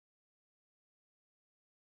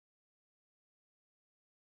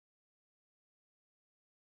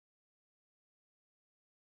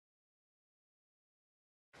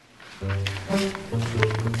Oh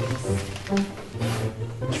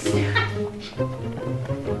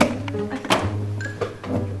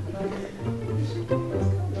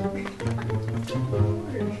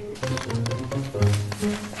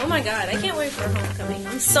my god, I can't wait for homecoming.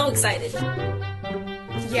 I'm so excited.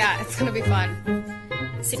 Yeah, it's gonna be fun.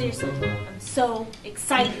 Seriously, I'm so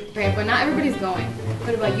excited. Right, but not everybody's going.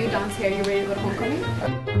 What about you, Dante? Are you ready to go to homecoming?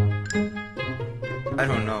 I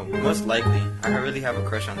don't know. Most likely. I really have a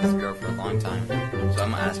crush on this girl for a long time. So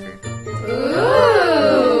I'm gonna ask her.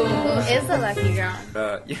 Ooh! Who is the lucky girl?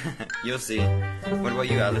 Yeah, you'll see. What about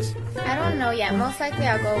you, Alice? I don't know yet. Most likely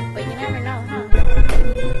I'll go, but you never know, huh?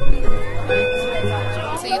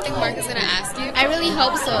 So you think Mark is gonna ask you? I really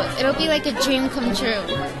hope so. It'll be like a dream come true.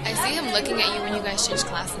 I see him looking at you when you guys change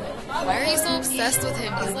classmates. Why are you so obsessed with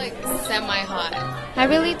him? He's like semi-hot. I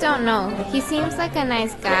really don't know. He seems like a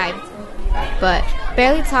nice guy, but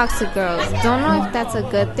barely talks to girls. Don't know if that's a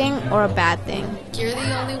good thing or a bad thing. You're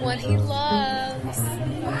the only one he loves.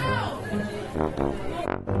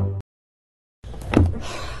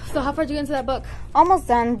 So how far did you get into that book? Almost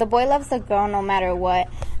done. The boy loves the girl no matter what.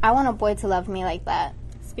 I want a boy to love me like that.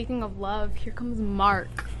 Speaking of love, here comes Mark.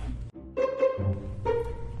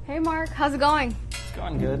 Hey Mark, how's it going? It's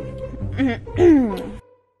going good.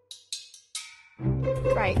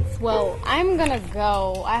 Right, well, I'm gonna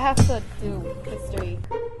go. I have to do history.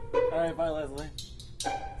 Alright, bye Leslie.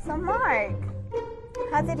 So Mark,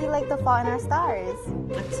 how did you like The Fault in Our Stars?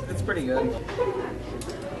 It's pretty good.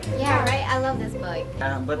 Yeah, right? I love this book.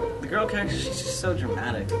 But the girl character, she's just so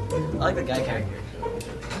dramatic. I like the guy character.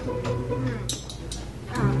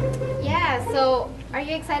 Yeah, so are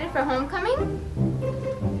you excited for homecoming?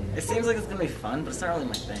 It seems like it's gonna be fun, but it's not really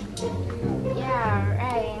my thing. Yeah,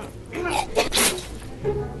 right.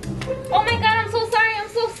 Oh my god, I'm so sorry, I'm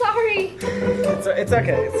so sorry. It's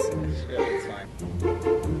okay. It's fine.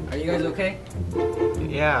 Are you guys okay?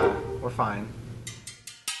 Yeah, we're fine.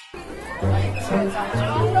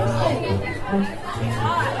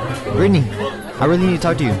 Brittany, I really need to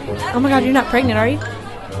talk to you. Oh my god, you're not pregnant, are you?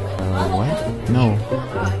 What? No.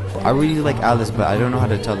 I really like Alice, but I don't know how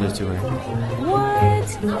to tell this to her.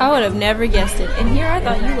 What? I would have never guessed it. And here I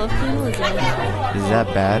thought you loved Queen Elizabeth. Is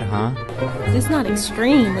that bad, huh? It's not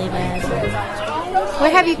extremely bad.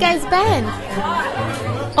 Where have you guys been?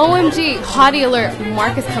 OMG, hottie alert.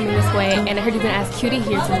 Mark is coming this way, and I heard he's gonna ask Cutie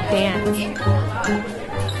here to dance.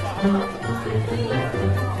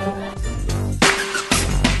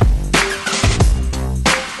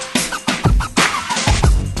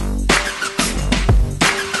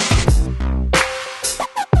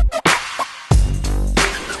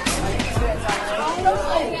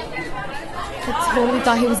 I totally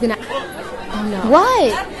thought he was gonna. Oh no.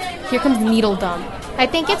 What? Here comes Needledum. I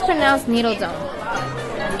think it's pronounced Needledome.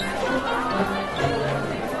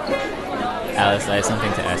 Alice, I have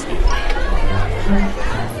something to ask you.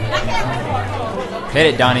 Hit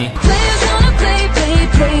it, Donnie. Players gonna play,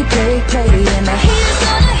 and the haters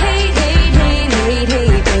gonna hate,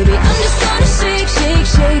 baby. I'm just gonna shake.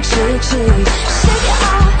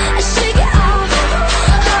 Shake it off,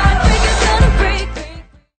 Heartbreaker's gonna break.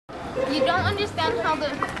 You don't understand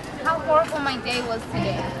how horrible my day was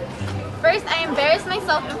today. First, I embarrassed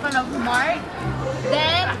myself in front of Mark.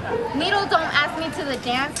 Then, Needledome asked me to the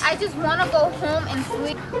dance. I just want to go home and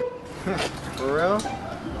sleep. For real?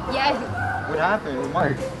 Yes, What happened,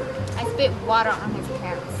 Mark? I spit water on his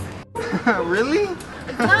pants. Really?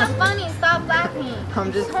 It's not funny. Stop laughing.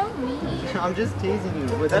 I'm just- So mean. I'm just teasing you,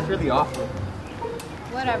 but that's really awful.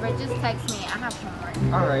 Whatever, just text me. I have homework.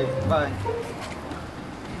 Alright, bye.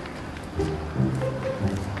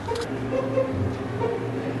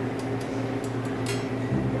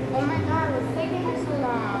 Oh my god, what's taking her so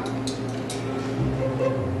long?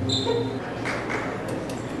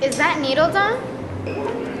 Is that Needledome?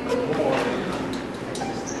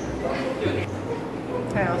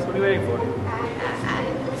 Hey Alice, what are you waiting for?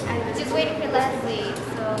 I'm just waiting for Leslie.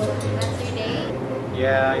 So, that's your date?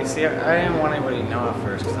 Yeah, you see, I didn't want anybody to know at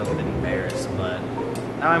first because I was a bit embarrassed, but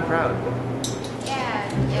now I'm proud. Yeah,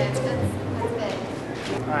 that's good.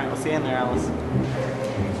 Alright, we'll see you in there, Alice.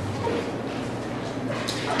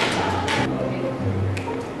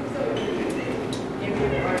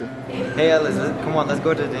 Hey Alice, come on, let's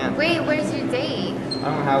go to the dance. Wait, where's your date? I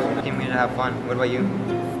don't have one. I came here to have fun. What about you?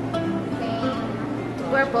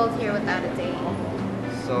 We're both here without a date.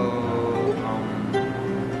 So,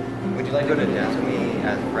 would you like to go to the dance with me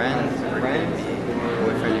as friends?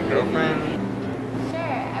 Boyfriend and girlfriend? Sure,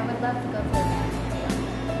 I would love to go to the